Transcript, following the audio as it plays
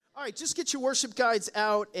All right, just get your worship guides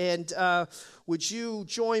out, and would you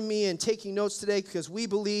join me in taking notes today? Because we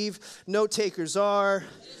believe note takers are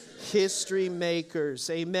history makers.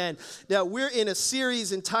 Amen. Now, we're in a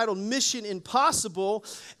series entitled Mission Impossible,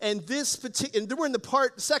 and we're in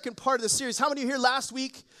the second part of the series. How many of you were here last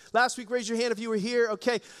week? Last week, raise your hand if you were here.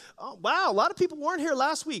 Okay. Oh, wow, a lot of people weren't here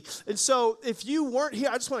last week. And so if you weren't here,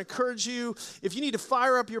 I just want to encourage you, if you need to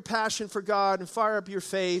fire up your passion for God and fire up your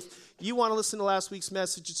faith, you want to listen to last week's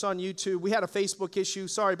message, it's on YouTube. We had a Facebook issue.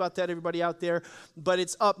 Sorry about that, everybody out there. But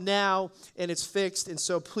it's up now, and it's fixed. And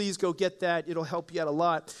so please go get that. It'll help you out a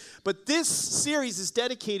lot. But this series is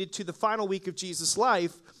dedicated to the final week of Jesus'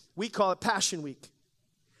 life. We call it Passion Week.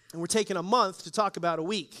 And we're taking a month to talk about a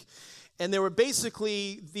week. And there were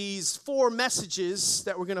basically these 4 messages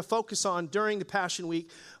that we're going to focus on during the Passion Week.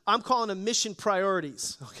 I'm calling them mission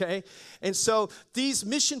priorities, okay? And so these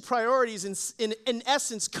mission priorities, in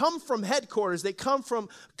essence, come from headquarters. They come from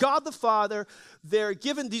God the Father.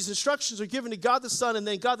 These instructions are given to God the Son, and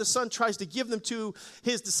then God the Son tries to give them to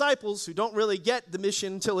his disciples who don't really get the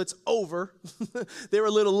mission until it's over. They were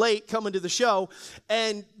a little late coming to the show.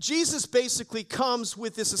 And Jesus basically comes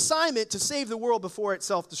with this assignment to save the world before it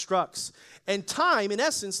self-destructs. And time, in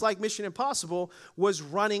essence, like Mission Impossible, was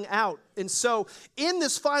running out. And so in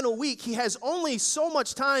this final week, he has only so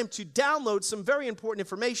much time to download some very important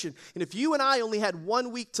information. And if you and I only had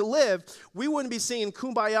 1 week to live, we wouldn't be singing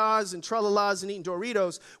kumbayas and tralalas and eating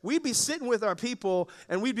Doritos. We'd be sitting with our people,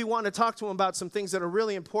 and we'd be wanting to talk to them about some things that are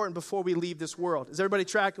really important before we leave this world. Is everybody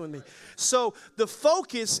tracking with me? So the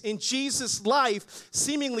focus in Jesus' life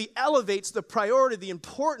seemingly elevates the priority, the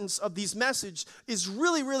importance of these messages is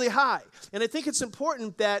really, really high. And I think it's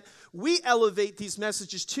important that we elevate these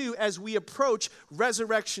messages too as we approach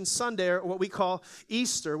Resurrection Sunday, or what we call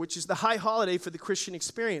Easter, which is the high holiday for the Christian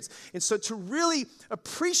experience. And so to really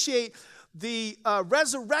appreciate the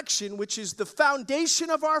resurrection, which is the foundation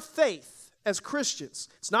of our faith as Christians.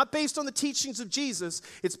 It's not based on the teachings of Jesus.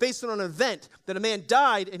 It's based on an event that a man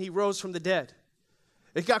died and he rose from the dead.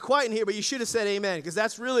 It got quiet in here, but you should have said amen, because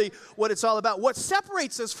that's really what it's all about. What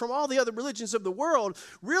separates us from all the other religions of the world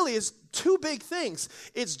really is 2 big things.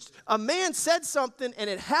 It's a man said something and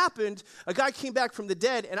it happened. A guy came back from the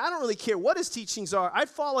dead, and I don't really care what his teachings are. I'd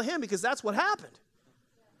follow him because that's what happened.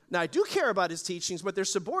 Now, I do care about his teachings, but they're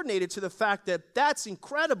subordinated to the fact that that's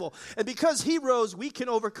incredible. And because he rose, we can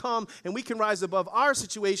overcome and we can rise above our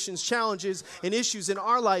situations, challenges, and issues in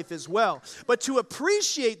our life as well. But to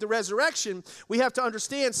appreciate the resurrection, we have to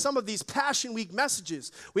understand some of these Passion Week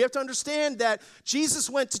messages. We have to understand that Jesus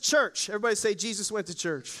went to church. Everybody say, Jesus went to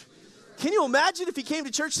church. Can you imagine if he came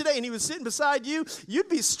to church today and he was sitting beside you? You'd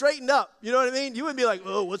be straightened up. You know what I mean? You wouldn't be like,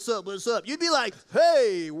 oh, what's up, what's up? You'd be like,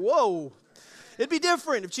 hey, whoa. It'd be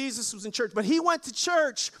different if Jesus was in church. But he went to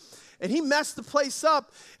church, and he messed the place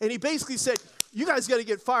up, and he basically said, you guys got to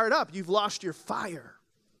get fired up. You've lost your fire.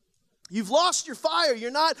 You've lost your fire. You're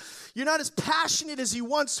not as passionate as you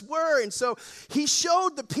once were. And so he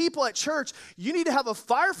showed the people at church, you need to have a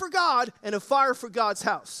fire for God and a fire for God's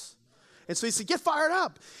house. And so he said, get fired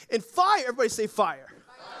up. And fire, everybody say fire.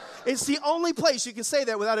 It's the only place you can say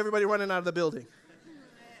that without everybody running out of the building.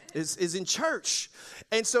 Is in church.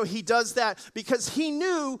 And so he does that because he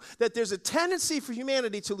knew that there's a tendency for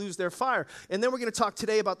humanity to lose their fire. And then we're going to talk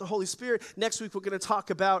today about the Holy Spirit. Next week we're going to talk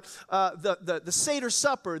about the Seder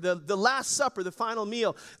supper, the Last Supper, the final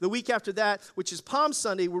meal. The week after that, which is Palm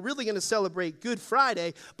Sunday, we're really going to celebrate Good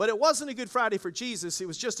Friday. But it wasn't a Good Friday for Jesus. It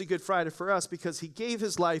was just a Good Friday for us because he gave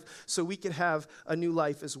his life so we could have a new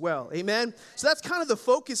life as well. Amen? So that's kind of the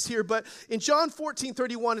focus here. But in John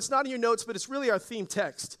 14:31, it's not in your notes, but it's really our theme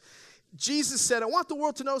text. Jesus said, I want the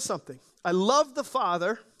world to know something. I love the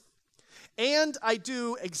Father, and I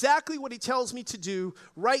do exactly what he tells me to do,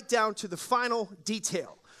 right down to the final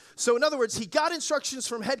detail. So in other words, he got instructions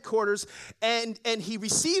from headquarters, and he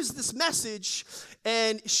receives this message,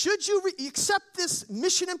 and should you accept this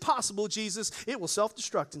mission impossible, Jesus, it will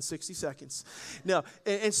self-destruct in 60 seconds. No,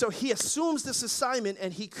 and so he assumes this assignment,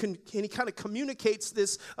 and he kind of communicates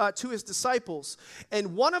this to his disciples.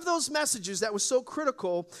 And one of those messages that was so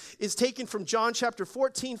critical is taken from John chapter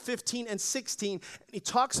 14, 15, and 16. And he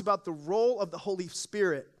talks about the role of the Holy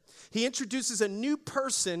Spirit. He introduces a new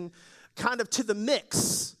person kind of to the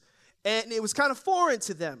mix. And it was kind of foreign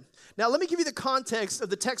to them. Now, let me give you the context of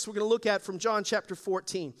the text we're going to look at from John chapter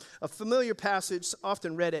 14, a familiar passage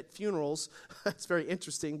often read at funerals. It's very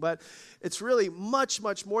interesting, but it's really much,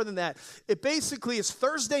 much more than that. It basically is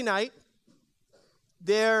Thursday night.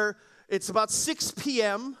 It's about 6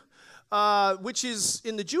 p.m. which is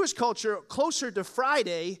in the Jewish culture closer to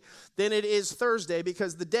Friday than it is Thursday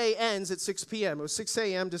because the day ends at 6 p.m. It was 6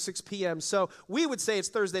 a.m. to 6 p.m. So we would say it's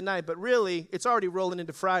Thursday night, but really it's already rolling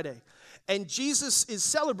into Friday. And Jesus is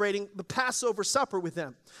celebrating the Passover supper with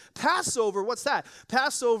them. Passover, what's that?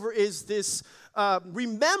 Passover is this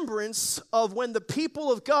remembrance of when the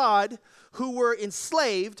people of God who were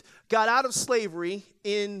enslaved got out of slavery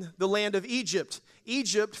in the land of Egypt.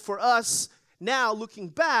 Egypt, for us, now, looking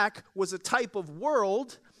back, was a type of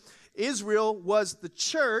world. Israel was the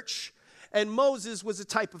church, and Moses was a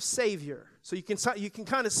type of savior. So you can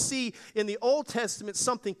kind of see in the Old Testament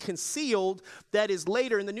something concealed that is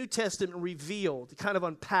later in the New Testament revealed, kind of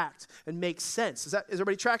unpacked and makes sense. Is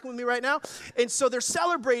everybody tracking with me right now? And so they're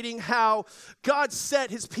celebrating how God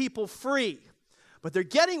set his people free. But they're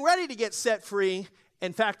getting ready to get set free.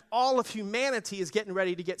 In fact, all of humanity is getting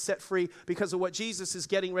ready to get set free because of what Jesus is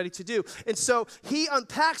getting ready to do. And so he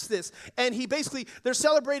unpacks this, and they're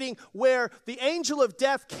celebrating where the angel of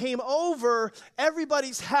death came over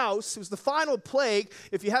everybody's house. It was the final plague.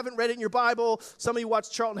 If you haven't read it in your Bible, some of you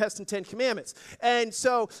watched Charlton Heston 10 Commandments. And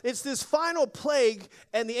so it's this final plague,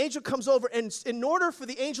 and the angel comes over, and in order for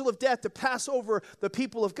the angel of death to pass over the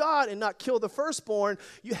people of God and not kill the firstborn,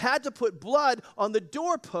 you had to put blood on the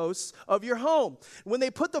doorposts of your home. When they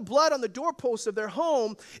put the blood on the doorposts of their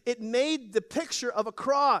home, it made the picture of a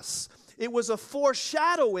cross. It was a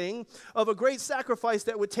foreshadowing of a great sacrifice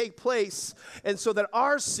that would take place, and so that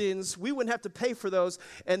our sins, we wouldn't have to pay for those,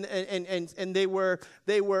 and they were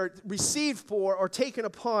received for or taken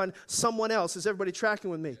upon someone else. Is everybody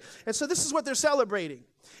tracking with me? And so this is what they're celebrating,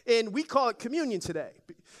 and we call it communion today.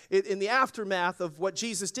 In the aftermath of what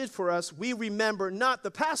Jesus did for us, we remember not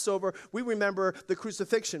the Passover, we remember the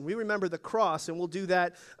crucifixion. We remember the cross, and we'll do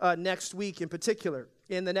that next week in particular,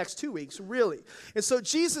 in the next 2 weeks, really. And so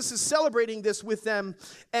Jesus is celebrating this with them,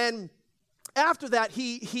 and after that,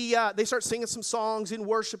 they start singing some songs and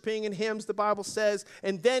worshiping and hymns, the Bible says,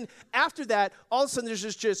 and then after that, all of a sudden there's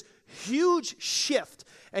this just huge shift,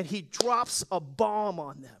 and he drops a bomb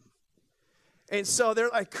on them. And so they're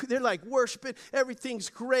like worshiping. Everything's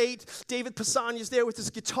great. David Pisania's there with his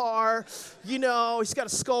guitar. You know, he's got a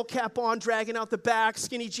skull cap on, dragging out the back,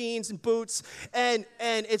 skinny jeans and boots. And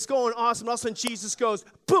it's going awesome. All of a sudden, Jesus goes,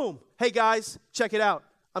 boom. Hey, guys, check it out.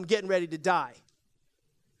 I'm getting ready to die.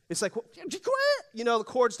 It's like, you know, the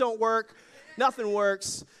chords don't work. Nothing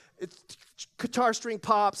works. Guitar string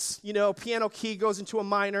pops. You know, piano key goes into a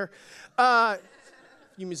minor.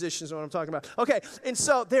 You musicians know what I'm talking about. Okay, and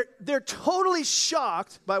so they're totally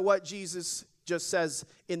shocked by what Jesus just says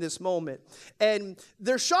in this moment. And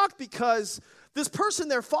they're shocked because this person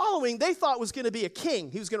they're following, they thought was going to be a king.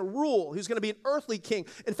 He was going to rule. He was going to be an earthly king.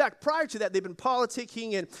 In fact, prior to that, they've been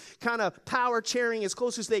politicking and kind of power chairing as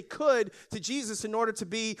close as they could to Jesus in order to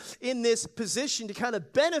be in this position to kind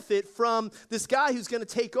of benefit from this guy who's going to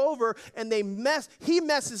take over. And he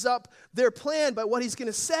messes up their plan by what he's going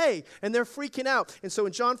to say. And they're freaking out. And so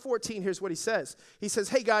in John 14, here's what he says. He says,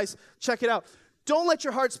 hey guys, check it out. Don't let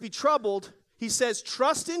your hearts be troubled. He says,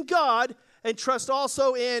 trust in God and trust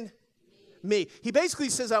also in me. He basically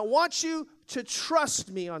says, I want you to trust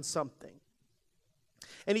me on something.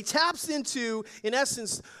 And he taps into, in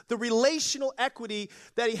essence, the relational equity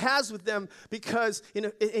that he has with them because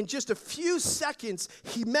in just a few seconds,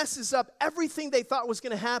 he messes up everything they thought was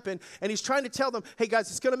going to happen. And he's trying to tell them, hey guys,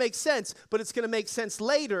 it's going to make sense, but it's going to make sense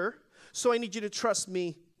later. So I need you to trust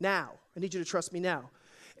me now. I need you to trust me now.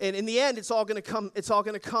 And in the end, it's all going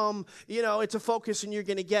to come, you know, into focus, and you're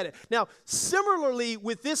going to get it. Now, similarly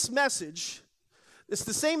with this message, it's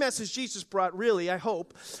the same message Jesus brought, really, I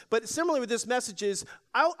hope. But similarly with this message is,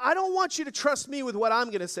 I don't want you to trust me with what I'm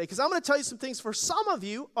going to say, because I'm going to tell you some things for some of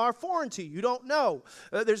you are foreign to you. You don't know.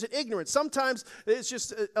 There's an ignorance. Sometimes it's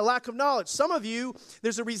just a lack of knowledge. Some of you,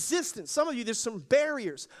 there's a resistance. Some of you, there's some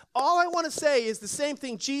barriers. All I want to say is the same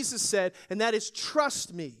thing Jesus said, and that is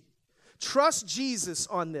trust me. Trust Jesus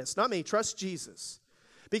on this. Not me, trust Jesus.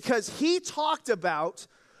 Because he talked about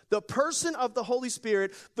the person of the Holy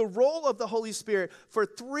Spirit, the role of the Holy Spirit for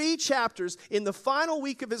 3 chapters in the final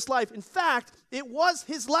week of his life. In fact, it was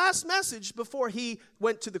his last message before he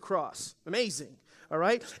went to the cross. Amazing. All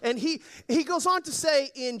right? And he goes on to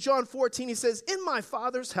say in John 14, he says, in my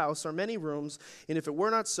Father's house are many rooms, and if it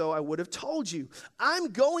were not so, I would have told you. I'm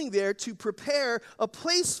going there to prepare a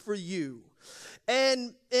place for you.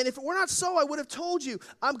 And if it were not so, I would have told you,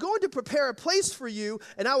 I'm going to prepare a place for you,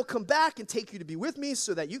 and I will come back and take you to be with me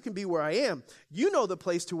so that you can be where I am. You know the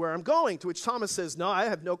place to where I'm going. To which Thomas says, no, I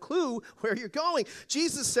have no clue where you're going.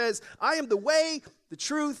 Jesus says, I am the way, the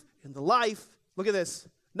truth, and the life. Look at this.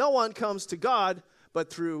 No one comes to God but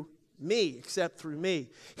through me, except through me.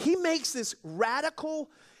 He makes this radical,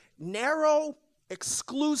 narrow,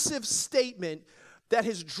 exclusive statement that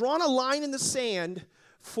has drawn a line in the sand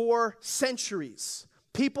for centuries.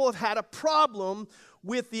 People have had a problem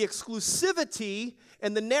with the exclusivity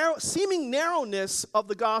and the seeming narrowness of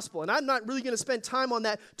the gospel. And I'm not really going to spend time on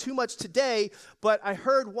that too much today, but I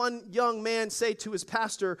heard one young man say to his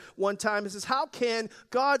pastor one time, he says, how can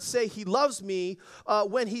God say he loves me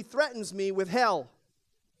when he threatens me with hell?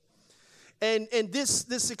 And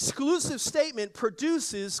this exclusive statement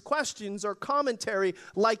produces questions or commentary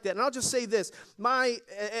like that. And I'll just say this,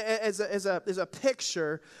 as a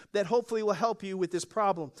picture that hopefully will help you with this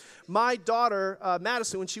problem. My daughter,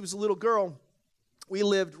 Madison, when she was a little girl, we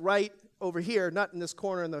lived right over here, not in this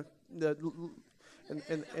corner in the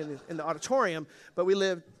auditorium, but we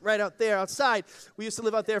lived right out there outside. We used to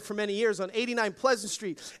live out there for many years on 89 Pleasant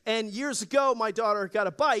Street. And years ago, my daughter got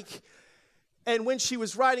a bike. And when she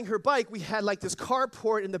was riding her bike, we had like this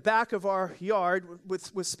carport in the back of our yard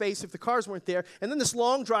with space if the cars weren't there. And then this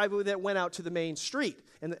long driveway that went out to the main street.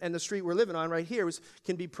 And the street we're living on right here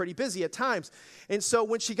can be pretty busy at times. And so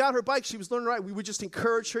when she got her bike, she was learning to ride. We would just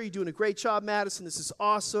encourage her. You're doing a great job, Madison. This is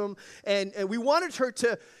awesome. And we wanted her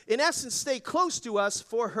to, in essence, stay close to us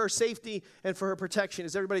for her safety and for her protection.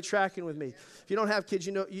 Is everybody tracking with me? If you don't have kids,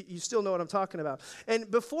 you still know what I'm talking about. And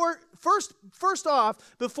first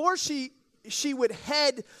off, before she would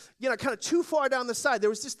head, kind of too far down the side. There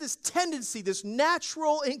was just this tendency, this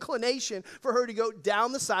natural inclination for her to go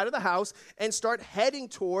down the side of the house and start heading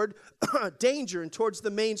toward danger and towards the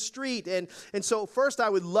main street. And so first I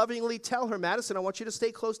would lovingly tell her, Madison, I want you to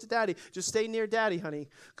stay close to Daddy. Just stay near Daddy, honey.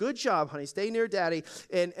 Good job, honey. Stay near Daddy.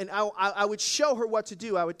 And I would show her what to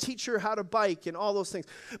do. I would teach her how to bike and all those things.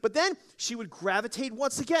 But then she would gravitate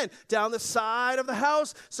once again down the side of the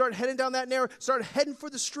house, start heading down that narrow, start heading for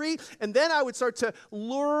the street, and then I would start to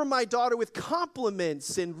lure my daughter with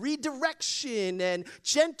compliments and redirection and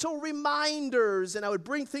gentle reminders, and I would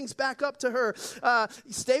bring things back up to her.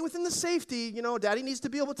 Stay within the safety, Daddy needs to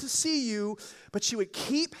be able to see you, but she would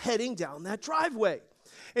keep heading down that driveway.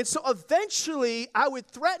 And so eventually, I would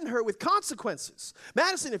threaten her with consequences.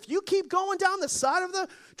 Madison, if you keep going down the side of the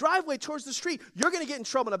driveway towards the street, you're going to get in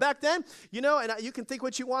trouble. Now, back then, and you can think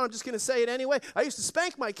what you want. I'm just going to say it anyway. I used to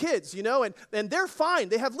spank my kids, and they're fine.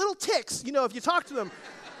 They have little ticks, if you talk to them.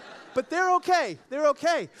 But they're okay. They're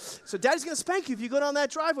okay. So Daddy's going to spank you if you go down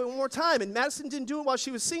that driveway one more time. And Madison didn't do it while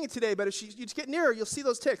she was singing today, but if you just get near her, you'll see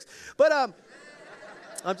those ticks. But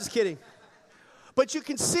I'm just kidding. But you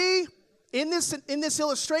can see in this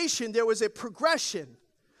illustration, there was a progression.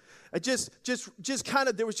 Just kind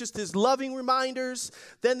of, there was just these loving reminders.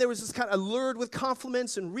 Then there was this kind of allured with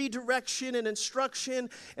compliments and redirection and instruction.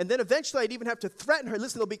 And then eventually I'd even have to threaten her.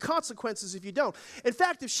 Listen, there'll be consequences if you don't. In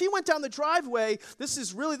fact, if she went down the driveway, this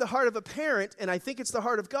is really the heart of a parent, and I think it's the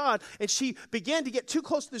heart of God, and she began to get too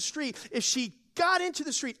close to the street, if she got into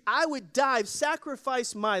the street, I would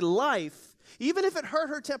sacrifice my life, even if it hurt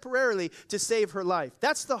her temporarily, to save her life.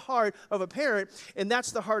 That's the heart of a parent, and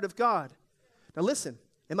that's the heart of God. Now listen,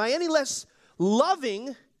 am I any less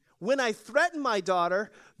loving when I threaten my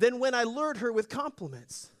daughter than when I lured her with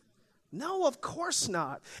compliments? No, of course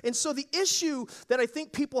not. And so the issue that I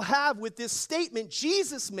think people have with this statement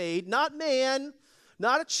Jesus made, not man,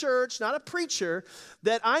 not a church, not a preacher,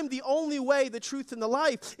 that I'm the only way, the truth, and the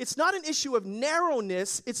life. It's not an issue of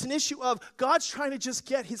narrowness. It's an issue of God's trying to just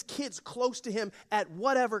get his kids close to him at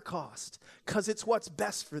whatever cost, because it's what's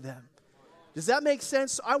best for them. Does that make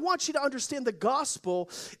sense? I want you to understand the gospel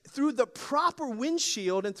through the proper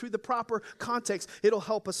windshield and through the proper context. It'll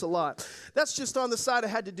help us a lot. That's just on the side. I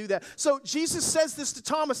had to do that. So Jesus says this to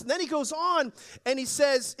Thomas, and then he goes on and he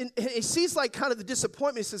says, and he sees like kind of the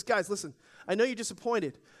disappointment. He says, guys, listen, I know you're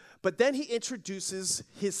disappointed. But then he introduces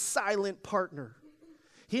his silent partner.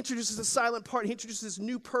 He introduces a silent partner. He introduces this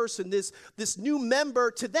new person, this new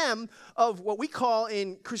member to them of what we call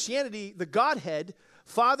in Christianity the Godhead,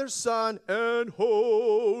 Father, Son, and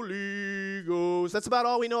Holy Ghost. That's about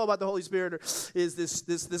all we know about the Holy Spirit is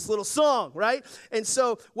this little song, right? And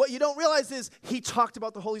so what you don't realize is he talked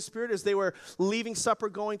about the Holy Spirit as they were leaving supper,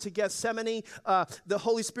 going to Gethsemane. The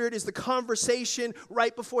Holy Spirit is the conversation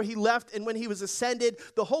right before he left and when he was ascended.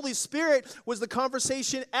 The Holy Spirit was the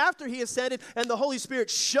conversation after he ascended, and the Holy Spirit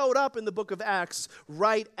showed up in the book of Acts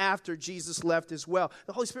right after Jesus left as well.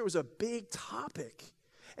 The Holy Spirit was a big topic.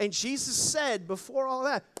 And Jesus said before all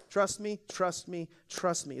that, trust me, trust me,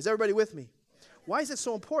 trust me. Is everybody with me? Why is it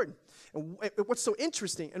so important? And what's so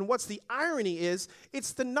interesting and what's the irony is,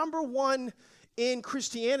 it's the number one in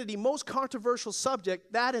Christianity, most controversial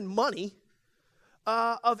subject, that and money,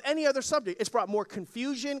 of any other subject. It's brought more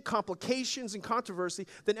confusion, complications, and controversy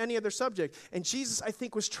than any other subject. And Jesus, I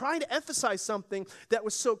think, was trying to emphasize something that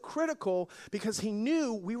was so critical because he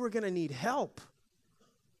knew we were going to need help.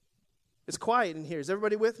 It's quiet in here. Is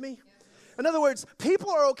everybody with me? In other words,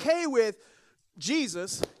 people are okay with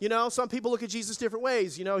Jesus. You know, some people look at Jesus different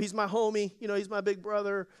ways. You know, he's my homie. You know, he's my big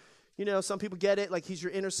brother. You know, some people get it like he's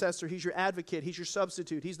your intercessor, he's your advocate, he's your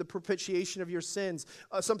substitute, he's the propitiation of your sins.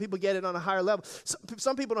 Some people get it on a higher level.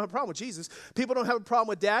 Some people don't have a problem with Jesus. People don't have a problem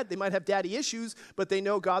with dad. They might have daddy issues, but they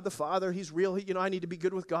know God the Father. He's real. You know, I need to be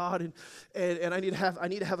good with God, and I need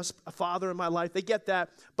to have a father in my life. They get that.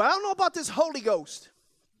 But I don't know about this Holy Ghost.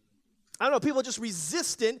 I don't know. People are just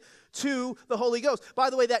resistant to the Holy Ghost. By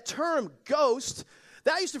the way, that term ghost,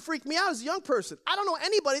 that used to freak me out as a young person. I don't know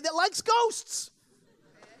anybody that likes ghosts.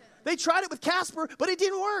 They tried it with Casper, but it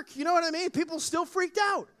didn't work. You know what I mean? People still freaked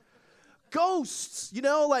out. Ghosts, you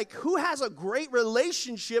know, like who has a great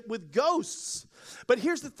relationship with ghosts? But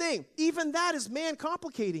here's the thing. Even that is man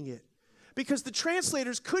complicating it. Because the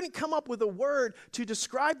translators couldn't come up with a word to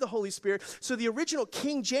describe the Holy Spirit. So the original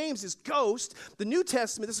King James is ghost. The New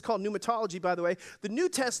Testament, this is called pneumatology, by the way. The New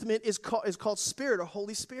Testament is called Spirit or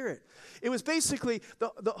Holy Spirit. It was basically,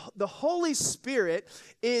 the Holy Spirit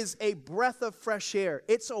is a breath of fresh air.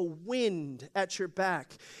 It's a wind at your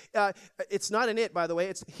back. It's not an it, by the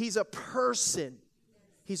way. He's a person.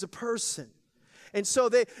 He's a person. And so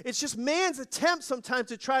it's just man's attempt sometimes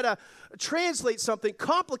to try to translate something,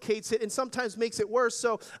 complicates it, and sometimes makes it worse.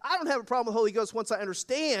 So I don't have a problem with Holy Ghost once I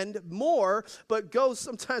understand more, but ghosts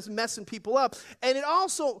sometimes messing people up. And it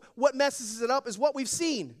also, what messes it up is what we've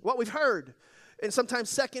seen, what we've heard, and sometimes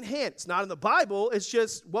secondhand. It's not in the Bible, it's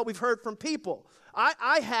just what we've heard from people.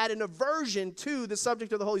 I had an aversion to the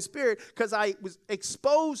subject of the Holy Spirit because I was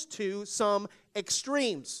exposed to some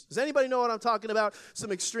extremes. Does anybody know what I'm talking about?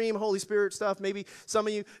 Some extreme Holy Spirit stuff. Maybe some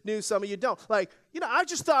of you knew, some of you don't. Like, you know, I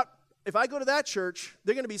just thought if I go to that church,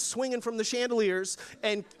 they're going to be swinging from the chandeliers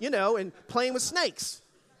and, you know, and playing with snakes.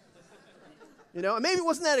 You know, and maybe it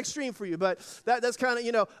wasn't that extreme for you, but that's kind of,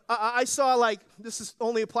 you know, I saw like, this is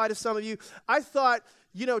only apply to some of you. I thought,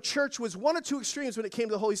 you know, church was one or two extremes when it came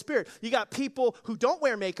to the Holy Spirit. You got people who don't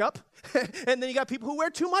wear makeup, and then you got people who wear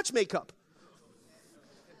too much makeup.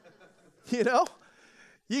 You know?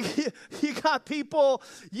 You got people,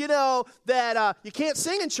 you know, that you can't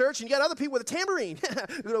sing in church, and you got other people with a tambourine.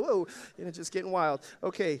 Whoa, and it's just getting wild.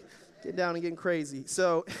 Okay, getting down and getting crazy.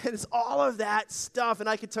 So, and it's all of that stuff, and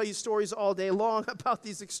I could tell you stories all day long about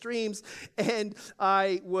these extremes, and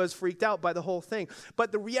I was freaked out by the whole thing.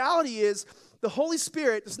 But the reality is, the Holy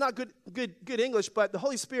Spirit, it's not good English, but the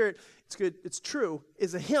Holy Spirit, it's good, it's true,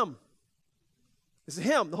 is a him. It's a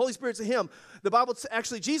him. The Holy Spirit's a him. The Bible,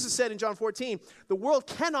 actually, Jesus said in John 14, the world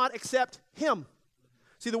cannot accept him.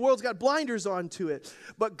 See, the world's got blinders onto it.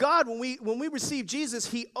 But God, when we receive Jesus,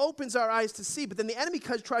 he opens our eyes to see. But then the enemy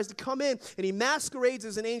tries to come in, and he masquerades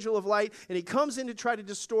as an angel of light, and he comes in to try to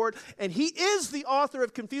distort. And he is the author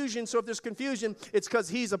of confusion. So if there's confusion, it's because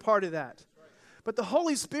he's a part of that. But the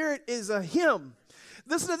Holy Spirit is a him.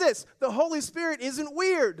 Listen to this. The Holy Spirit isn't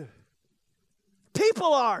weird.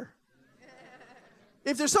 People are.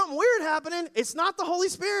 If there's something weird happening, it's not the Holy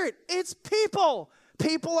Spirit. It's people.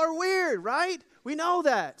 People are weird, right? We know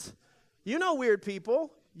that. You know weird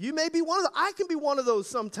people. You may be one of them. I can be one of those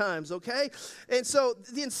sometimes, okay? And so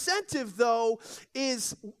the incentive, though,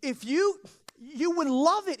 is if you would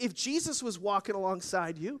love it if Jesus was walking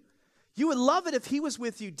alongside you. You would love it if he was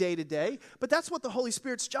with you day to day, but that's what the Holy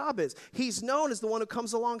Spirit's job is. He's known as the one who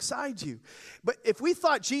comes alongside you. But if we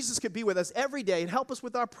thought Jesus could be with us every day and help us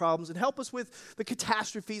with our problems and help us with the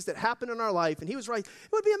catastrophes that happen in our life, and he was right,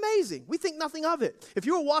 it would be amazing. We think nothing of it. If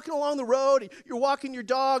you were walking along the road, and you're walking your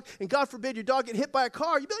dog, and God forbid your dog get hit by a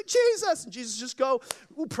car, you'd be like, Jesus! And Jesus just go,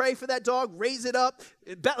 we'll pray for that dog, raise it up,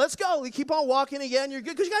 let's go. You keep on walking again, you're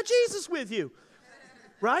good because you got Jesus with you.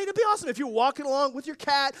 Right? It'd be awesome if you're walking along with your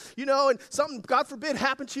cat, you know, and something, God forbid,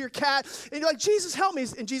 happened to your cat, and you're like, Jesus, help me.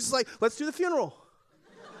 And Jesus is like, let's do the funeral.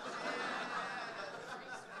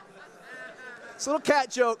 It's a little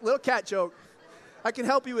cat joke. I can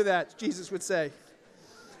help you with that, Jesus would say.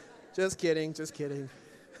 Just kidding.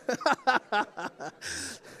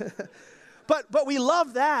 But we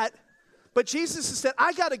love that. But Jesus has said,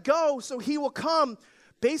 I got to go so he will come,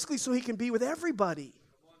 basically so he can be with everybody.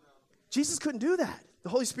 Jesus couldn't do that. The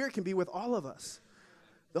Holy Spirit can be with all of us.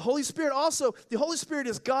 The Holy Spirit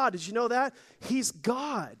is God. Did you know that? He's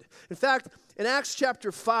God. In fact, in Acts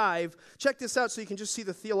chapter 5, check this out so you can just see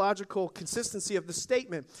the theological consistency of the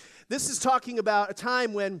statement. This is talking about a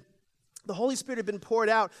time when the Holy Spirit had been poured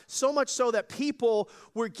out, so much so that people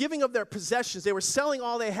were giving of their possessions. They were selling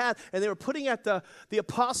all they had, and they were putting at the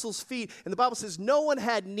apostles' feet. And the Bible says no one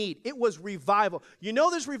had need. It was revival. You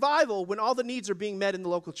know there's revival when all the needs are being met in the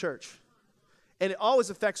local church. And it always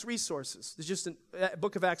affects resources. It's just a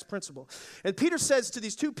Book of Acts principle. And Peter says to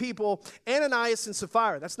these two people, Ananias and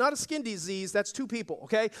Sapphira. That's not a skin disease. That's two people,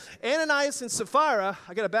 okay? Ananias and Sapphira.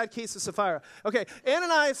 I got a bad case of Sapphira. Okay,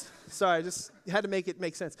 Ananias. Sorry, I just had to make it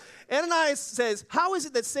make sense. Ananias says, how is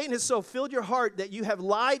it that Satan has so filled your heart that you have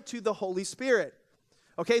lied to the Holy Spirit?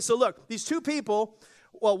 Okay, so look, these two people,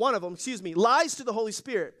 well, one of them, lies to the Holy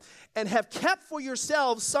Spirit and have kept for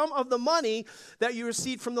yourselves some of the money that you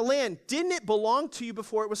received from the land. Didn't it belong to you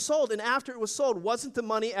before it was sold? And after it was sold, wasn't the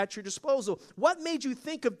money at your disposal? What made you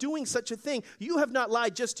think of doing such a thing? You have not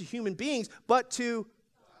lied just to human beings, but to...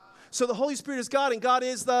 So the Holy Spirit is God, and God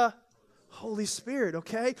is the Holy Spirit,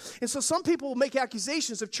 okay? And so some people will make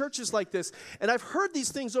accusations of churches like this. And I've heard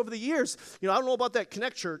these things over the years. You know, I don't know about that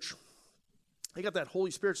Connect Church. They got that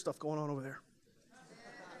Holy Spirit stuff going on over there.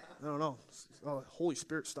 I don't know. All the Holy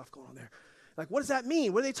Spirit stuff going on there. Like, what does that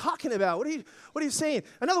mean? What are they talking about? What are you saying?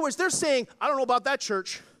 In other words, they're saying, I don't know about that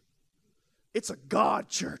church. It's a God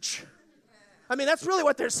church. I mean, that's really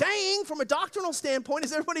what they're saying from a doctrinal standpoint.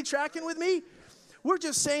 Is everybody tracking with me? We're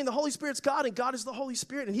just saying the Holy Spirit's God, and God is the Holy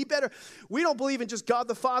Spirit. And we don't believe in just God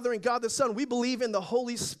the Father and God the Son. We believe in the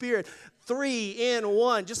Holy Spirit, 3 in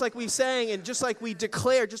 1, just like we sang and just like we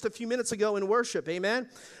declared just a few minutes ago in worship. Amen?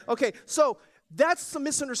 Okay, so that's some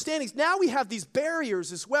misunderstandings. Now we have these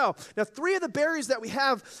barriers as well. Now, 3 of the barriers that we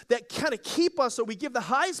have that kind of keep us, or we give the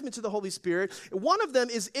Heisman to the Holy Spirit, one of them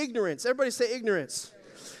is ignorance. Everybody say ignorance.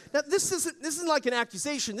 Now, this isn't like an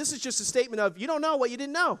accusation. This is just a statement of you don't know what you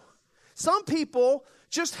didn't know. Some people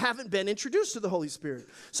just haven't been introduced to the Holy Spirit.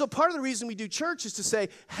 So part of the reason we do church is to say,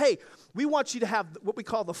 hey, we want you to have what we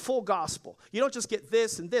call the full gospel. You don't just get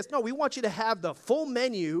this and this. No, we want you to have the full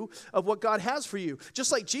menu of what God has for you.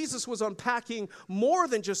 Just like Jesus was unpacking more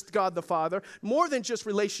than just God the Father, more than just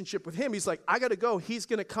relationship with him. He's like, I got to go. He's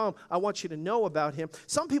going to come. I want you to know about him.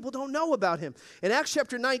 Some people don't know about him. In Acts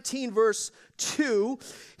chapter 19, verse 2,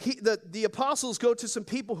 the apostles go to some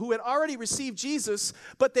people who had already received Jesus,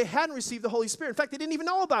 but they hadn't received the Holy Spirit. In fact, they didn't even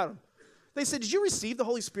know about him. They said, did you receive the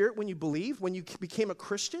Holy Spirit when you believed, when you became a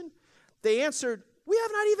Christian? They answered, we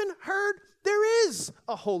have not even heard there is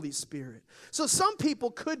a Holy Spirit. So some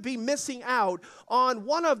people could be missing out on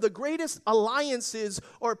one of the greatest alliances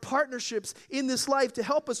or partnerships in this life to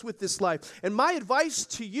help us with this life. And my advice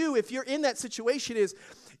to you, if you're in that situation, is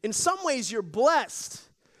in some ways you're blessed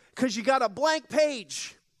because you got a blank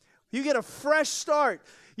page. You get a fresh start.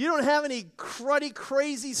 You don't have any cruddy,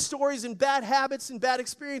 crazy stories and bad habits and bad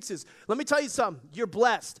experiences. Let me tell you something. You're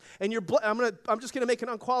blessed. And I'm just going to make an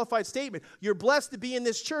unqualified statement. You're blessed to be in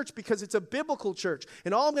this church because it's a biblical church.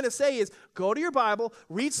 And all I'm going to say is go to your Bible,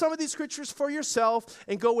 read some of these scriptures for yourself,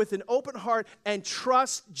 and go with an open heart and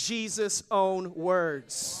trust Jesus' own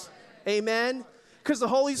words. Amen? Because the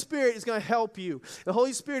Holy Spirit is going to help you. The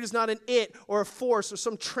Holy Spirit is not an it or a force or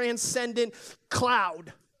some transcendent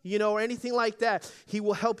cloud, or anything like that. He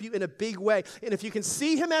will help you in a big way. And if you can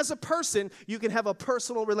see him as a person, you can have a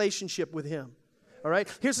personal relationship with him. All right?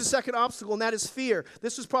 Here's the second obstacle, and that is fear.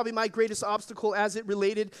 This was probably my greatest obstacle as it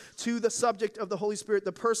related to the subject of the Holy Spirit,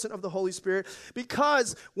 the person of the Holy Spirit.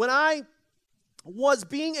 Because when I was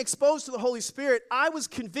being exposed to the Holy Spirit, I was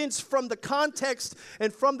convinced from the context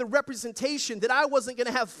and from the representation that I wasn't going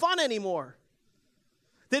to have fun anymore.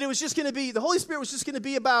 That it was just going to be, the Holy Spirit was just going to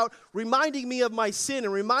be about reminding me of my sin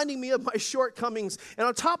and reminding me of my shortcomings. And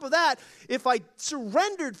on top of that, if I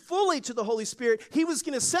surrendered fully to the Holy Spirit, he was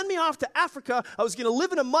going to send me off to Africa. I was going to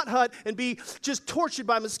live in a mud hut and be just tortured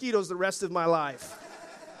by mosquitoes the rest of my life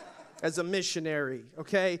as a missionary,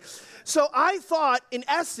 okay? So I thought, in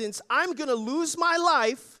essence, I'm going to lose my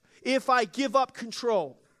life if I give up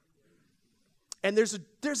control. And there's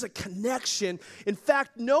a connection. In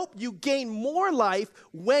fact, nope, you gain more life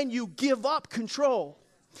when you give up control.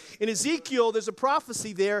 In Ezekiel, there's a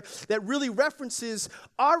prophecy there that really references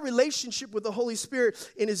our relationship with the Holy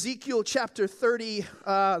Spirit. In Ezekiel chapter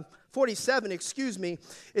 47,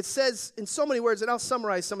 it says in so many words, and I'll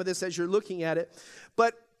summarize some of this as you're looking at it.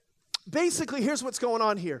 But basically, here's what's going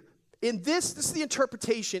on here. In this is the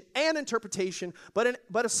interpretation,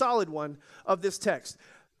 but a solid one of this text.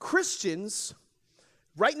 Christians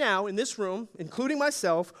right now in this room, including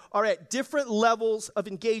myself, are at different levels of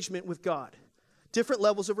engagement with God, different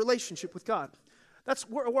levels of relationship with God.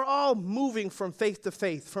 We're all moving from faith to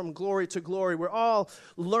faith, from glory to glory. We're all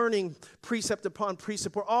learning precept upon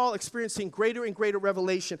precept. We're all experiencing greater and greater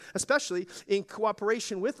revelation, especially in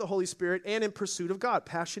cooperation with the Holy Spirit and in pursuit of God,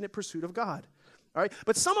 passionate pursuit of God. All right?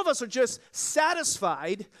 But some of us are just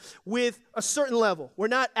satisfied with a certain level. We're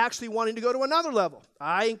not actually wanting to go to another level.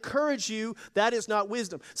 I encourage you, that is not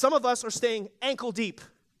wisdom. Some of us are staying ankle deep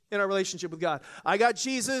in our relationship with God. I got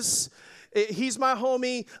Jesus. He's my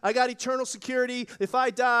homie. I got eternal security. If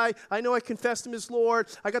I die, I know I confessed him as Lord.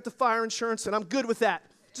 I got the fire insurance, and I'm good with that.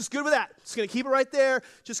 Just good with that. Just going to keep it right there.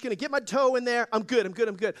 Just going to get my toe in there. I'm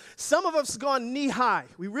good. Some of us have gone knee high.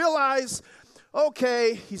 We realize,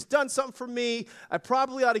 okay, he's done something for me. I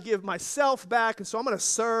probably ought to give myself back, and so I'm going to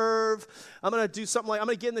serve. I'm going to do something I'm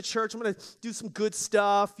going to get in the church. I'm going to do some good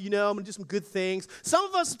stuff, I'm going to do some good things. Some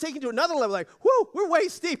of us have taken to another level, like, whoo, we're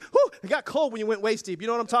waist deep. Whoo, it got cold when you went waist deep. You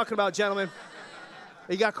know what I'm talking about, gentlemen?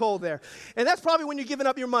 It got cold there. And that's probably when you're giving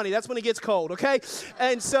up your money. That's when it gets cold, okay?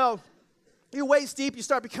 And so you're waist deep. You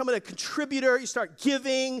start becoming a contributor. You start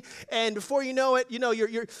giving, and before you know it,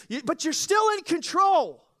 but you're still in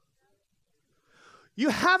control. You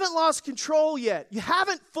haven't lost control yet. You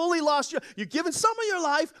haven't fully lost you're giving some of your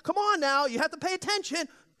life. Come on now. You have to pay attention.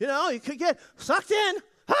 You could get sucked in.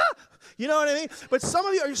 You know what I mean? But some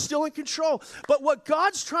of you are still in control. But what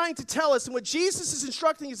God's trying to tell us and what Jesus is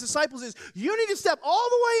instructing his disciples is you need to step all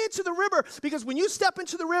the way into the river, because when you step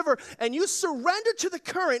into the river and you surrender to the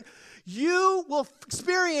current, you will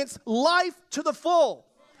experience life to the full.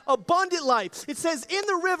 Abundant life. It says in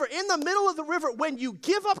the river, in the middle of the river, when you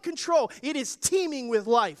give up control, it is teeming with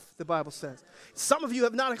life, the Bible says. Some of you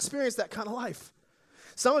have not experienced that kind of life.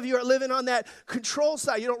 Some of you are living on that control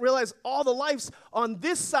side. You don't realize all the life's on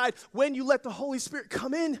this side when you let the Holy Spirit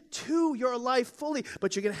come in to your life fully.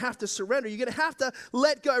 But you're going to have to surrender. You're going to have to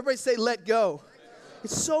let go. Everybody say, let go.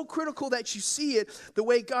 It's so critical that you see it the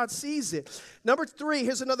way God sees it. Number 3,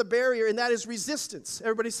 here's another barrier, and that is resistance.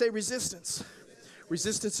 Everybody say resistance.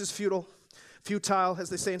 Resistance is futile, as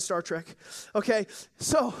they say in Star Trek. Okay,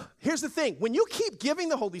 so here's the thing. When you keep giving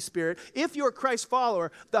the Holy Spirit, if you're a Christ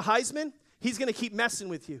follower, the Heisman, he's going to keep messing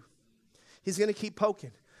with you. He's going to keep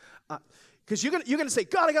poking. Because you're going to say,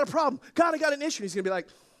 God, I got a problem. God, I got an issue. He's going to be like,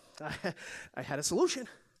 I had a solution.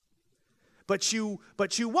 But you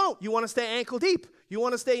won't. You want to stay ankle deep. You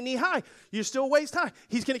want to stay knee high. You're still waist high.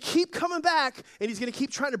 He's going to keep coming back, and he's going to keep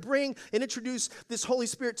trying to bring and introduce this Holy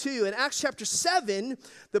Spirit to you. In Acts chapter 7,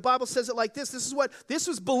 the Bible says it like this. This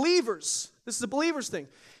was believers. This is a believer's thing.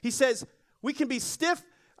 He says, we can be stiff.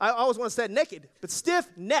 I always want to say naked, but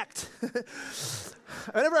stiff-necked.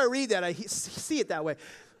 Whenever I read that, I see it that way.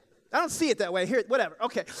 I don't see it that way. I hear it, whatever.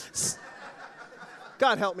 Okay.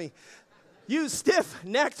 God help me. You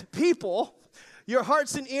stiff-necked people, your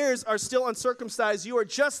hearts and ears are still uncircumcised. You are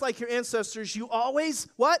just like your ancestors. You always,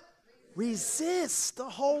 what? Resist the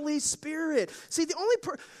Holy Spirit. See,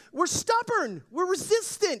 we're stubborn. We're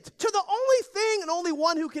resistant to the only thing and only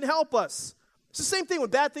one who can help us. It's the same thing when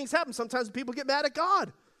bad things happen. Sometimes people get mad at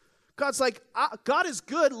God. God's like, God is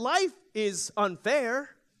good. Life is unfair.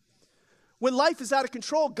 When life is out of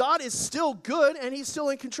control, God is still good and he's still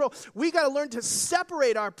in control. We got to learn to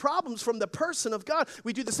separate our problems from the person of God.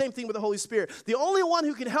 We do the same thing with the Holy Spirit. The only one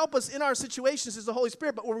who can help us in our situations is the Holy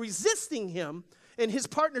Spirit, but we're resisting him and his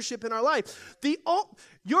partnership in our life.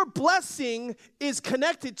 Your blessing is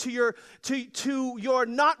connected to your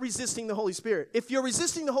not resisting the Holy Spirit. If you're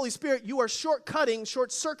resisting the Holy Spirit, you are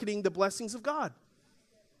short-circuiting the blessings of God.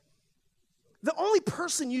 The only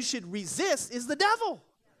person you should resist is the devil.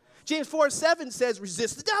 James 4:7 says,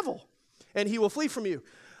 resist the devil, and he will flee from you.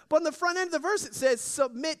 But on the front end of the verse, it says,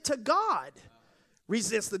 submit to God.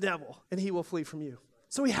 Resist the devil, and he will flee from you.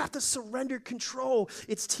 So we have to surrender control.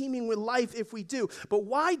 It's teeming with life if we do. But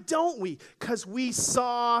why don't we? Because we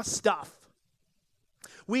saw stuff.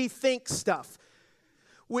 We think stuff.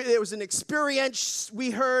 There was an experience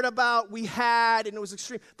we heard about, we had, and it was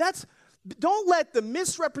extreme. Don't let the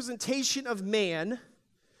misrepresentation of man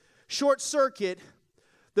short-circuit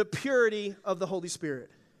the purity of the Holy Spirit.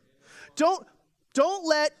 Don't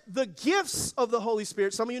let the gifts of the Holy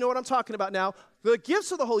Spirit, some of you know what I'm talking about now, the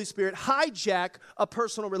gifts of the Holy Spirit hijack a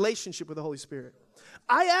personal relationship with the Holy Spirit.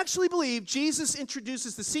 I actually believe Jesus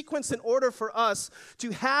introduces the sequence in order for us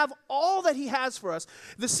to have all that he has for us.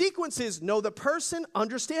 The sequence is know the person,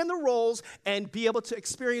 understand the roles, and be able to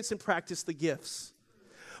experience and practice the gifts.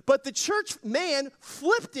 But the church man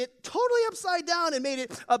flipped it totally upside down and made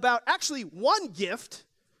it about actually one gift.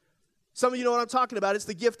 Some of you know what I'm talking about. It's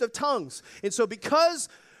the gift of tongues. And so because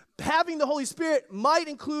having the Holy Spirit might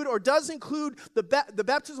include or does include the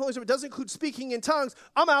baptism of the Holy Spirit, does include speaking in tongues,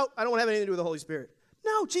 I'm out. I don't want to have anything to do with the Holy Spirit.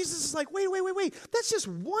 No, Jesus is like, wait. That's just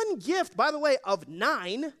one gift, by the way, of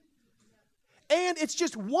 9. And it's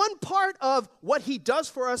just one part of what he does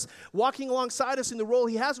for us, walking alongside us in the role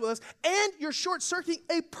he has with us. And you're short-circuiting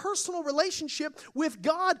a personal relationship with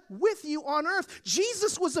God with you on earth.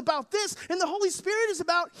 Jesus was about this, and the Holy Spirit is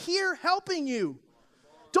about here helping you.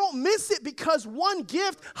 Don't miss it, because one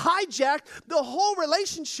gift hijacked the whole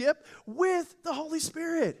relationship with the Holy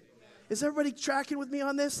Spirit. Is everybody tracking with me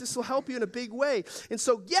on this? This will help you in a big way. And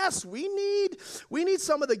so, yes, we need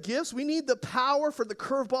some of the gifts. We need the power for the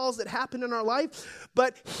curveballs that happen in our life.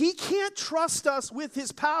 But he can't trust us with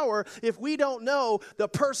his power if we don't know the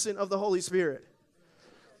person of the Holy Spirit.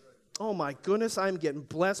 Oh, my goodness, I'm getting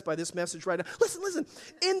blessed by this message right now. Listen.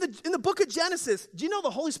 In the book of Genesis, do you know the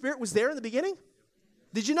Holy Spirit was there in the beginning?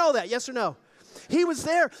 Did you know that? Yes or no? He was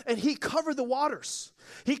there, and he covered the waters.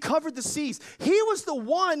 He covered the seas. He was the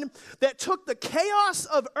one that took the chaos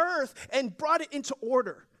of earth and brought it into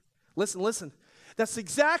order. Listen. That's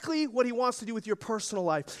exactly what he wants to do with your personal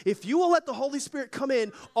life. If you will let the Holy Spirit come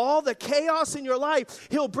in, all the chaos in your life,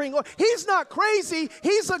 he'll bring order. He's not crazy.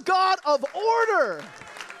 He's a God of order.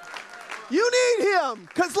 You need him,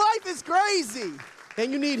 because life is crazy.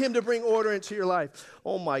 And you need him to bring order into your life.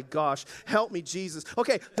 Oh, my gosh. Help me, Jesus.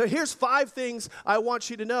 Okay, here's 5 things I want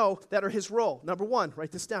you to know that are his role. Number 1,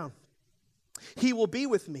 write this down. He will be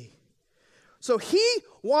with me. So he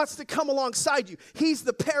wants to come alongside you. He's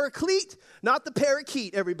the paraclete, not the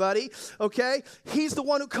parakeet, everybody. Okay? He's the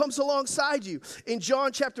one who comes alongside you. In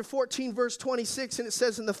John chapter 14, verse 26, and it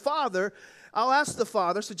says, "And the Father, I'll ask the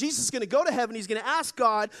Father." So Jesus is going to go to heaven. He's going to ask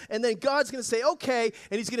God, and then God's going to say, okay,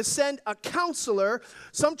 and he's going to send a counselor.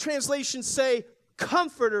 Some translations say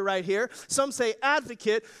comforter right here. Some say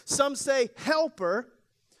advocate. Some say helper.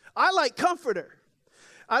 I like comforter.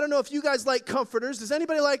 I don't know if you guys like comforters. Does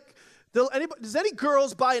any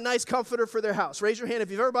girls buy a nice comforter for their house? Raise your hand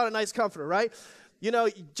if you've ever bought a nice comforter, right? You know,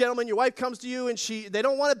 gentlemen, your wife comes to you, and they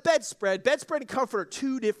don't want a bedspread. Bedspread and comforter are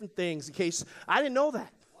 2 different things, in case I didn't know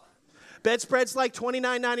that. Bedspread's like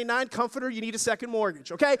 $29.99. Comforter, you need a second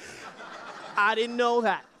mortgage, okay? I didn't know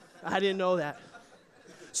that.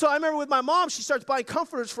 So I remember with my mom, she starts buying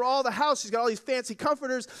comforters for all the house. She's got all these fancy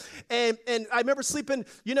comforters. And I remember sleeping,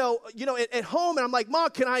 at home. And I'm like,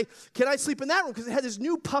 Mom, can I sleep in that room? Because it had this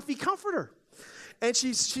new puffy comforter. And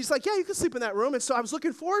she's like, yeah, you can sleep in that room. And so I was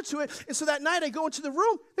looking forward to it. And so that night I go into the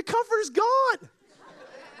room. The comforter's gone.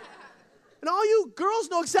 And all you girls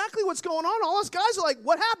know exactly what's going on. All us guys are like,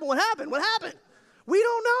 what happened? We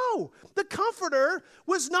don't know. The comforter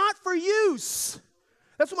was not for use.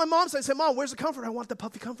 That's what my mom said. I said, Mom, where's the comforter? I want the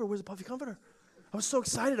puffy comforter. Where's the puffy comforter? I was so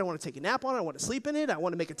excited. I want to take a nap on it. I want to sleep in it. I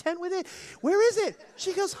want to make a tent with it. Where is it?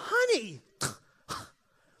 She goes, honey,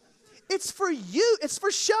 it's for you. It's for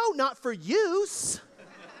show, not for use.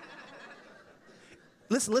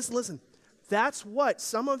 Listen. That's what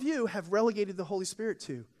some of you have relegated the Holy Spirit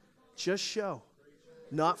to. Just show,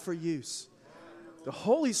 not for use. The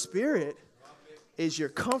Holy Spirit is your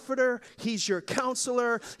comforter. He's your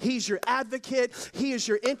counselor. He's your advocate. He is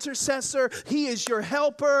your intercessor. He is your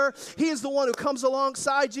helper. He is the one who comes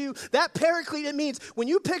alongside you. That paraclete, it means when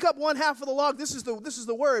you pick up one half of the log, this is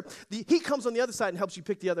the word. He comes on the other side and helps you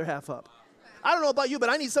pick the other half up. I don't know about you, but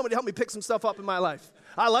I need somebody to help me pick some stuff up in my life.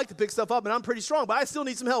 I like to pick stuff up, and I'm pretty strong, but I still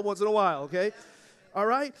need some help once in a while, okay? All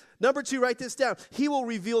right? Number 2, write this down. He will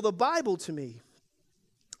reveal the Bible to me.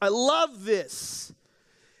 I love this.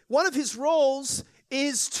 One of his roles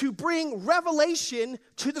is to bring revelation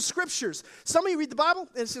to the Scriptures. Some of you read the Bible,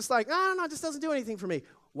 and it's just like, I don't know, it just doesn't do anything for me.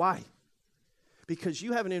 Why? Because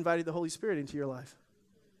you haven't invited the Holy Spirit into your life.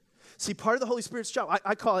 See, part of the Holy Spirit's job,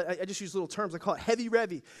 I call it, I just use little terms, I call it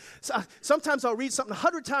heavy-revy. So, sometimes I'll read something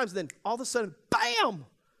 100 times, and then all of a sudden, bam!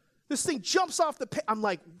 This thing jumps off the page. I'm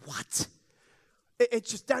like, what?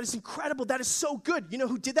 That is incredible. That is so good. You know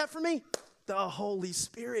who did that for me? The Holy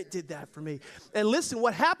Spirit did that for me. And listen,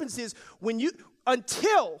 what happens is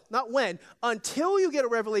until you get a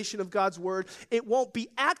revelation of God's word, it won't be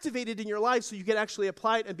activated in your life so you can actually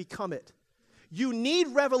apply it and become it. You need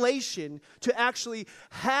revelation to actually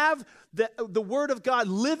have the word of God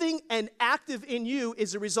living and active in you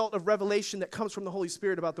is a result of revelation that comes from the Holy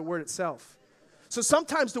Spirit about the word itself. So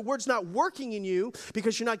sometimes the word's not working in you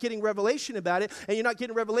because you're not getting revelation about it, and you're not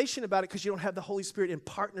getting revelation about it because you don't have the Holy Spirit in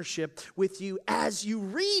partnership with you as you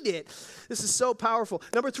read it. This is so powerful.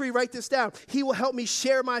 Number 3, write this down. He will help me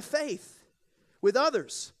share my faith with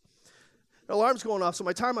others. The alarm's going off, so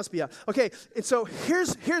my time must be out. Okay, and so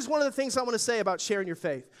here's one of the things I want to say about sharing your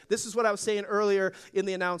faith. This is what I was saying earlier in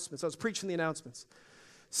the announcements. I was preaching the announcements.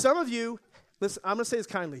 Some of you, listen, I'm going to say this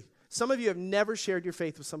kindly. Some of you have never shared your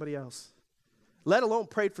faith with somebody else. let alone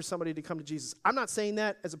prayed for somebody to come to Jesus. I'm not saying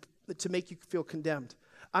that to make you feel condemned.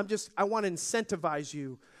 I want to incentivize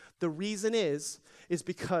you. The reason is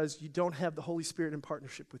because you don't have the Holy Spirit in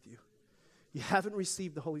partnership with you. You haven't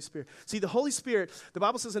received the Holy Spirit. See, the Holy Spirit, the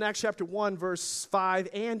Bible says in Acts chapter 1, verse 5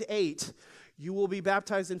 and 8, you will be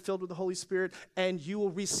baptized and filled with the Holy Spirit, and you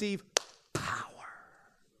will receive power.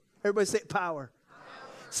 Everybody say power.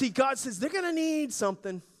 See, God says they're going to need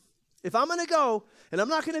something. If I'm going to go and I'm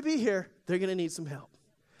not going to be here, they're going to need some help.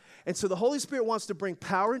 And so the Holy Spirit wants to bring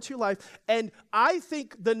power into your life. And I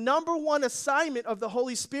think the number one assignment of the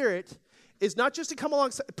Holy Spirit is not just to come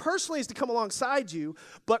alongside, personally is to come alongside you,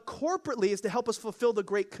 but corporately is to help us fulfill the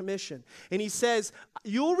Great Commission. And he says,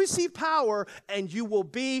 you'll receive power and you will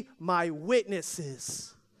be my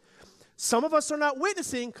witnesses. Some of us are not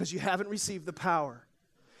witnessing because you haven't received the power.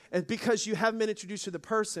 And because you haven't been introduced to the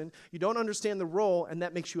person, you don't understand the role, and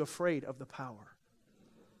that makes you afraid of the power.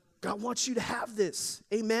 God wants you to have this.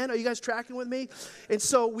 Amen? Are you guys tracking with me? And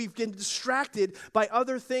so we've been distracted by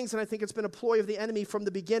other things, and I think it's been a ploy of the enemy from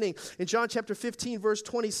the beginning. In John chapter 15, verse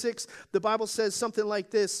 26, the Bible says something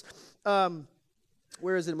like this.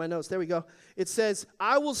 Where is it in my notes? There we go. It says,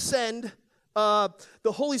 I will send the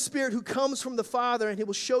Holy Spirit who comes from the Father, and he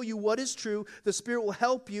will show you what is true. The Spirit will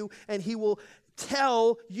help you, and he will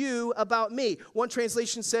tell you about me. One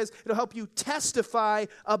translation says it'll help you testify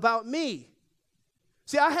about me.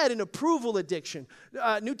 See, I had an approval addiction.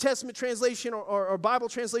 New Testament translation or Bible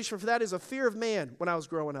translation for that is a fear of man when I was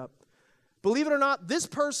growing up. Believe it or not, this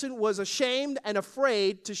person was ashamed and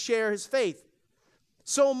afraid to share his faith.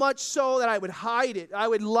 So much so that I would hide it. I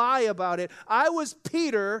would lie about it. I was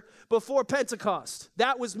Peter before Pentecost.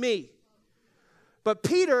 That was me. But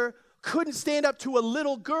Peter couldn't stand up to a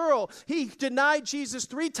little girl. He denied Jesus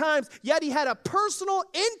 3 times, yet he had a personal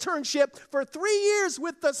internship for 3 years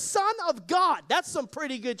with the Son of God. That's some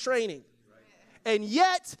pretty good training. And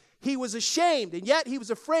yet he was ashamed, and yet he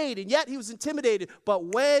was afraid, and yet he was intimidated. But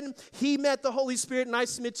when he met the Holy Spirit, and I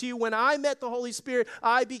submit to you, when I met the Holy Spirit,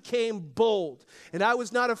 I became bold. And I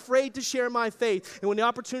was not afraid to share my faith. And when the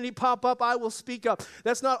opportunity popped up, I will speak up.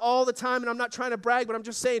 That's not all the time, and I'm not trying to brag, but I'm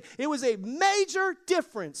just saying it was a major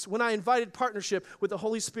difference when I invited partnership with the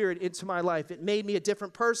Holy Spirit into my life. It made me a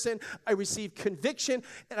different person. I received conviction,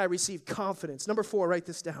 and I received confidence. Number 4, write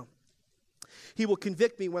this down. He will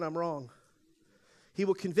convict me when I'm wrong. He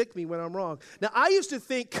will convict me when I'm wrong. Now, I used to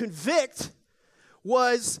think convict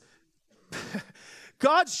was,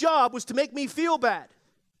 God's job was to make me feel bad.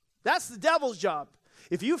 That's the devil's job.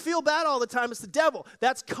 If you feel bad all the time, it's the devil.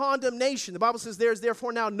 That's condemnation. The Bible says there is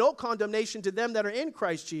therefore now no condemnation to them that are in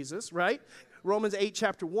Christ Jesus, right? Romans 8,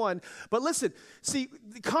 chapter 1. But listen, see,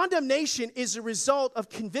 the condemnation is a result of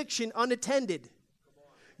conviction unattended.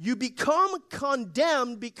 You become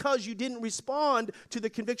condemned because you didn't respond to the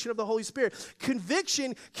conviction of the Holy Spirit.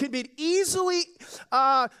 Conviction can be easily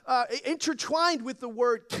intertwined with the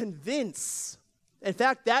word convince. In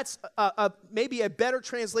fact, that's maybe a better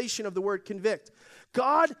translation of the word convict.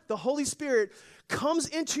 God, the Holy Spirit, comes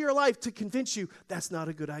into your life to convince you that's not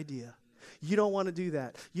a good idea. You don't want to do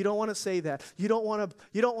that. You don't want to say that. You don't want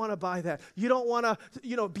to buy that. You don't want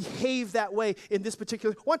to, behave that way in this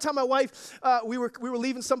particular. One time my wife, we were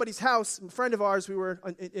leaving somebody's house, a friend of ours,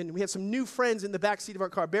 and we had some new friends in the back seat of our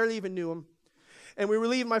car, barely even knew them. And we were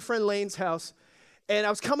leaving my friend Lane's house. And I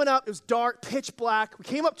was coming up, it was dark, pitch black. We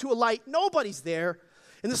came up to a light, nobody's there.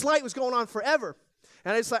 And this light was going on forever.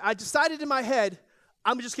 And I decided in my head,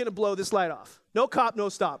 I'm just going to blow this light off. No cop, no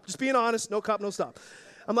stop. Just being honest, no cop, no stop.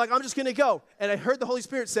 I'm like, I'm just going to go. And I heard the Holy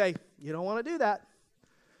Spirit say, you don't want to do that.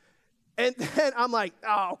 And then I'm like,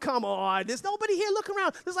 oh, come on. There's nobody here. Look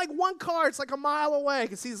around. There's like one car. It's like a mile away. I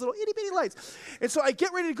can see these little itty-bitty lights. And so I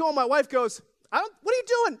get ready to go, and my wife goes, what are you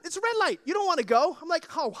doing? It's a red light. You don't want to go? I'm like,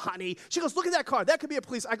 oh, honey. She goes, look at that car. That could be a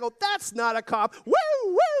police. I go, that's not a cop. Woo,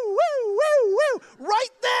 woo, woo, woo, woo.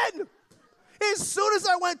 Right then. As soon as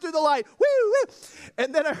I went through the light, woo, woo.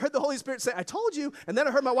 And then I heard the Holy Spirit say, I told you. And then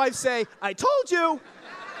I heard my wife say, I told you.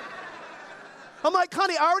 I'm like,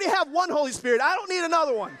 honey, I already have one Holy Spirit. I don't need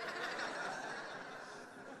another one.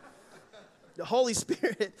 The Holy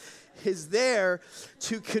Spirit is there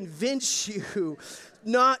to convince you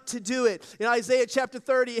not to do it. In Isaiah chapter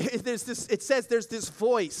 30, it says there's this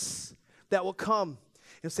voice that will come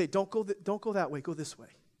and say, don't go that way, go this way.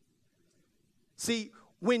 See,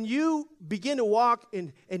 when you begin to walk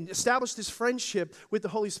and establish this friendship with the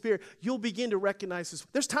Holy Spirit, you'll begin to recognize this.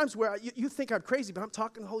 There's times where you think I'm crazy, but I'm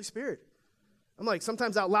talking to the Holy Spirit. I'm like,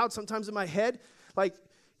 sometimes out loud, sometimes in my head, like,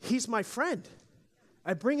 he's my friend.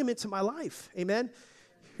 I bring him into my life. Amen?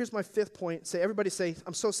 Here's my 5th point. Everybody say,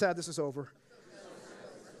 I'm so sad this is over.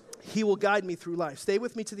 He will guide me through life. Stay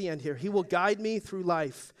with me to the end here. He will guide me through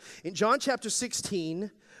life. In John chapter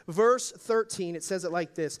 16, verse 13, it says it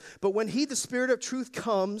like this. But when he, the Spirit of truth,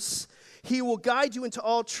 comes, he will guide you into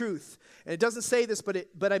all truth. And it doesn't say this,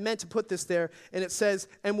 but I meant to put this there. And it says,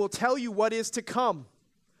 and will tell you what is to come.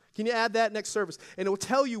 Can you add that next service? And it will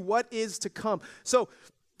tell you what is to come. So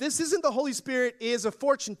this isn't the Holy Spirit is a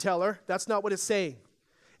fortune teller. That's not what it's saying.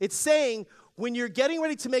 It's saying when you're getting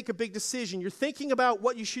ready to make a big decision, you're thinking about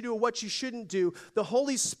what you should do or what you shouldn't do, the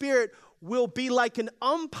Holy Spirit will be like an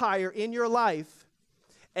umpire in your life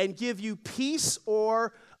and give you peace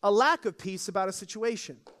or a lack of peace about a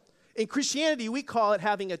situation. In Christianity, we call it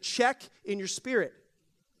having a check in your spirit.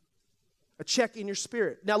 A check in your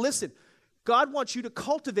spirit. Now listen, God wants you to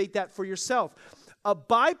cultivate that for yourself. A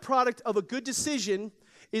byproduct of a good decision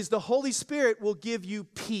is the Holy Spirit will give you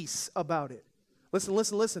peace about it.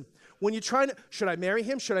 Listen. When you're trying to, should I marry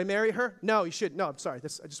him? Should I marry her? No, you shouldn't. No, I'm sorry. I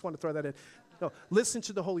just want to throw that in. No, listen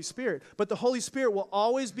to the Holy Spirit. But the Holy Spirit will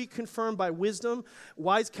always be confirmed by wisdom,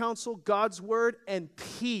 wise counsel, God's word, and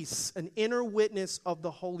peace, an inner witness of the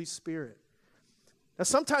Holy Spirit. Now,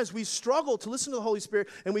 sometimes we struggle to listen to the Holy Spirit,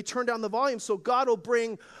 and we turn down the volume, so God will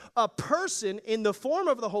bring a person in the form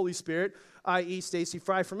of the Holy Spirit, i.e. Deryck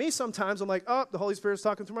Frye. For me, sometimes I'm like, oh, the Holy Spirit's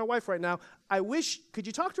talking through my wife right now. Could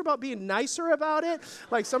you talk to her about being nicer about it?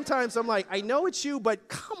 Like, sometimes I'm like, I know it's you, but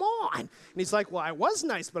come on. And he's like, well, I was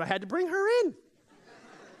nice, but I had to bring her in.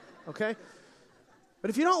 Okay? But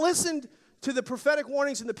if you don't listen to the prophetic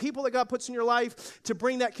warnings and the people that God puts in your life to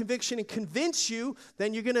bring that conviction and convince you,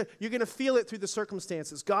 then you're gonna feel it through the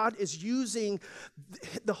circumstances. God is using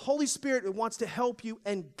the Holy Spirit that wants to help you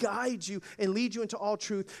and guide you and lead you into all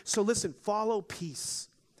truth. So listen, follow peace,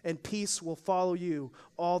 and peace will follow you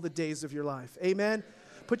all the days of your life. Amen?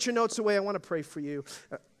 Put your notes away. I want to pray for you.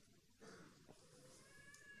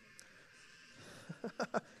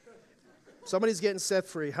 Somebody's getting set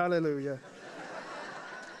free. Hallelujah.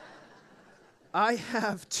 I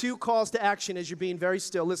have 2 calls to action as you're being very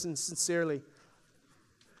still. Listen sincerely.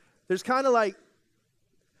 There's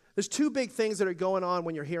 2 big things that are going on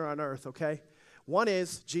when you're here on earth, okay? One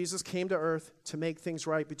is Jesus came to earth to make things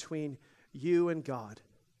right between you and God.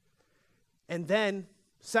 And then,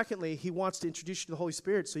 secondly, he wants to introduce you to the Holy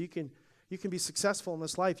Spirit so you can be successful in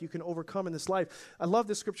this life. You can overcome in this life. I love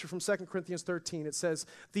this scripture from 2 Corinthians 13. It says,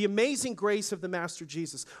 the amazing grace of the Master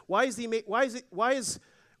Jesus. Why is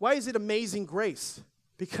it amazing grace?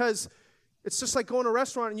 Because it's just like going to a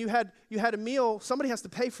restaurant and you had a meal, somebody has to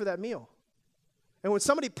pay for that meal. And when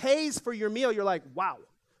somebody pays for your meal, you're like, wow,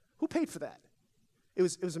 who paid for that? It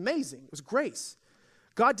was amazing. It was grace.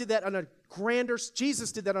 God did that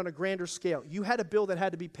Jesus did that on a grander scale. You had a bill that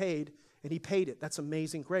had to be paid, and he paid it. That's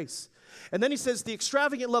amazing grace. And then he says, the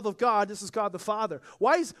extravagant love of God, this is God the Father.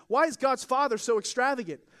 Why is God's Father so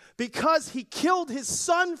extravagant? Because he killed his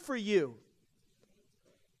son for you.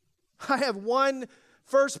 I have one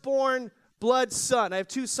firstborn blood son. I have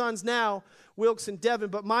 2 sons now, Wilkes and Devin,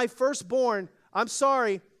 but my firstborn, I'm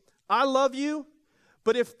sorry, I love you,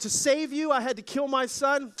 but if to save you I had to kill my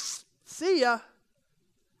son, see ya.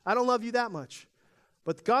 I don't love you that much.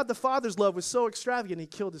 But God the Father's love was so extravagant, he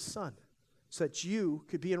killed his son so that you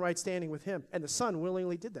could be in right standing with him. And the son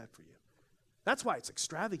willingly did that for you. That's why it's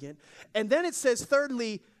extravagant. And then it says,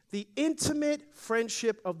 thirdly, the intimate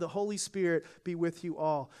friendship of the Holy Spirit be with you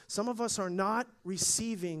all. Some of us are not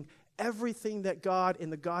receiving everything that God in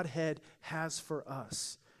the Godhead has for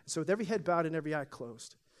us. So with every head bowed and every eye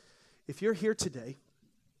closed, if you're here today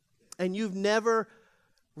and you've never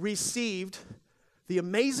received the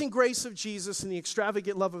amazing grace of Jesus and the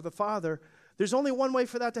extravagant love of the Father, there's only one way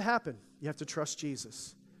for that to happen. You have to trust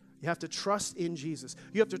Jesus. You have to trust in Jesus.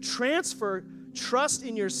 You have to transfer trust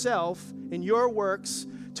in yourself, in your works,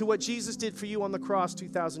 to what Jesus did for you on the cross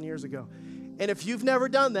 2,000 years ago. And if you've never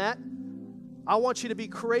done that, I want you to be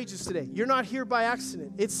courageous today. You're not here by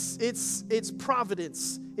accident. It's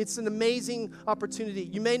providence. It's an amazing opportunity.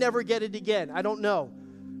 You may never get it again. I don't know.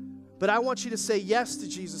 But I want you to say yes to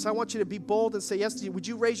Jesus. I want you to be bold and say yes to Jesus. Would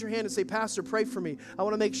you raise your hand and say, Pastor, pray for me. I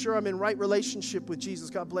want to make sure I'm in right relationship with Jesus.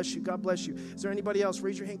 God bless you. God bless you. Is there anybody else?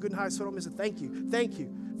 Raise your hand good and high so I don't miss it. Thank you. Thank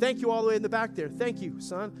you. Thank you all the way in the back there. Thank you,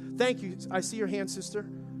 son. Thank you. I see your hand, sister.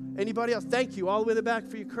 Anybody else? Thank you all the way in the back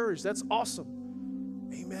for your courage. That's awesome.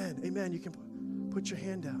 Amen. Amen. You can put your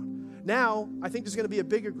hand down. Now, I think there's going to be a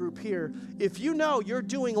bigger group here. If you know you're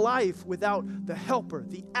doing life without the helper,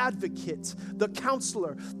 the advocate, the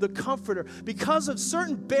counselor, the comforter, because of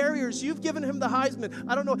certain barriers, you've given him the Heisman.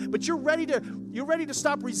 I don't know, but you're ready to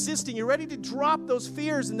stop resisting. You're ready to drop those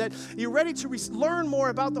fears, and that you're ready to learn more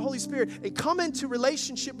about the Holy Spirit and come into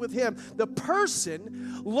relationship with him. The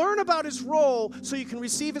person, learn about his role so you can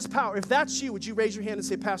receive his power. If that's you, would you raise your hand and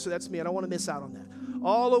say, Pastor, that's me. I don't want to miss out on that.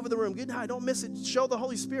 All over the room. Good night. Don't miss it. Show the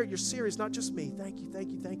Holy Spirit you're serious, not just me. Thank you, thank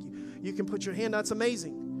you, thank you. You can put your hand. That's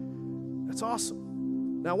amazing. That's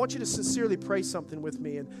awesome. Now, I want you to sincerely pray something with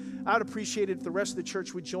me, and I'd appreciate it if the rest of the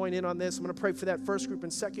church would join in on this. I'm going to pray for that first group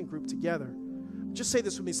and second group together. Just say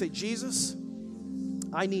this with me. Say, Jesus,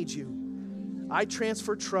 I need you. I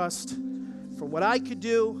transfer trust from what I could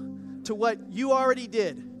do to what you already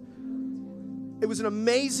did. It was an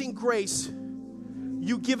amazing grace,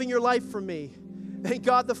 you giving your life for me. And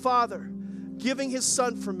God the Father giving his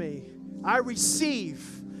Son for me. I receive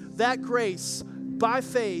that grace by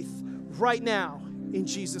faith right now in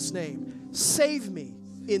Jesus' name. Save me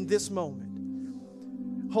in this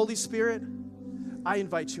moment. Holy Spirit, I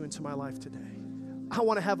invite you into my life today. I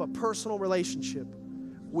want to have a personal relationship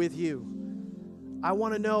with you. I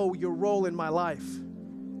want to know your role in my life.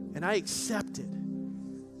 And I accept it.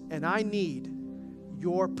 And I need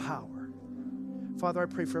your power. Father, I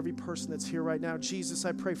pray for every person that's here right now. Jesus,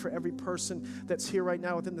 I pray for every person that's here right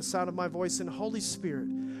now within the sound of my voice. And Holy Spirit,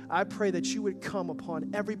 I pray that you would come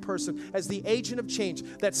upon every person as the agent of change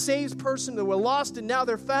that saves person that were lost and now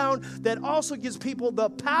they're found, that also gives people the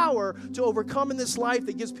power to overcome in this life,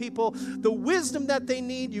 that gives people the wisdom that they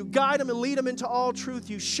need. You guide them and lead them into all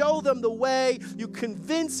truth. You show them the way. You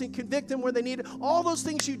convince and convict them where they need it. All those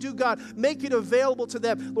things you do, God, make it available to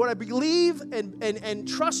them. Lord, I believe and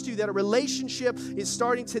trust you that a relationship is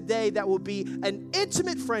starting today that will be an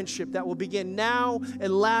intimate friendship that will begin now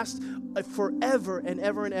and last forever and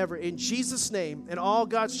ever and ever. In Jesus' name, and all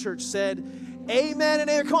God's church said, amen and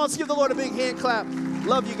amen. Come on, let's give the Lord a big hand clap.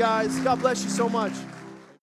 Love you guys. God bless you so much.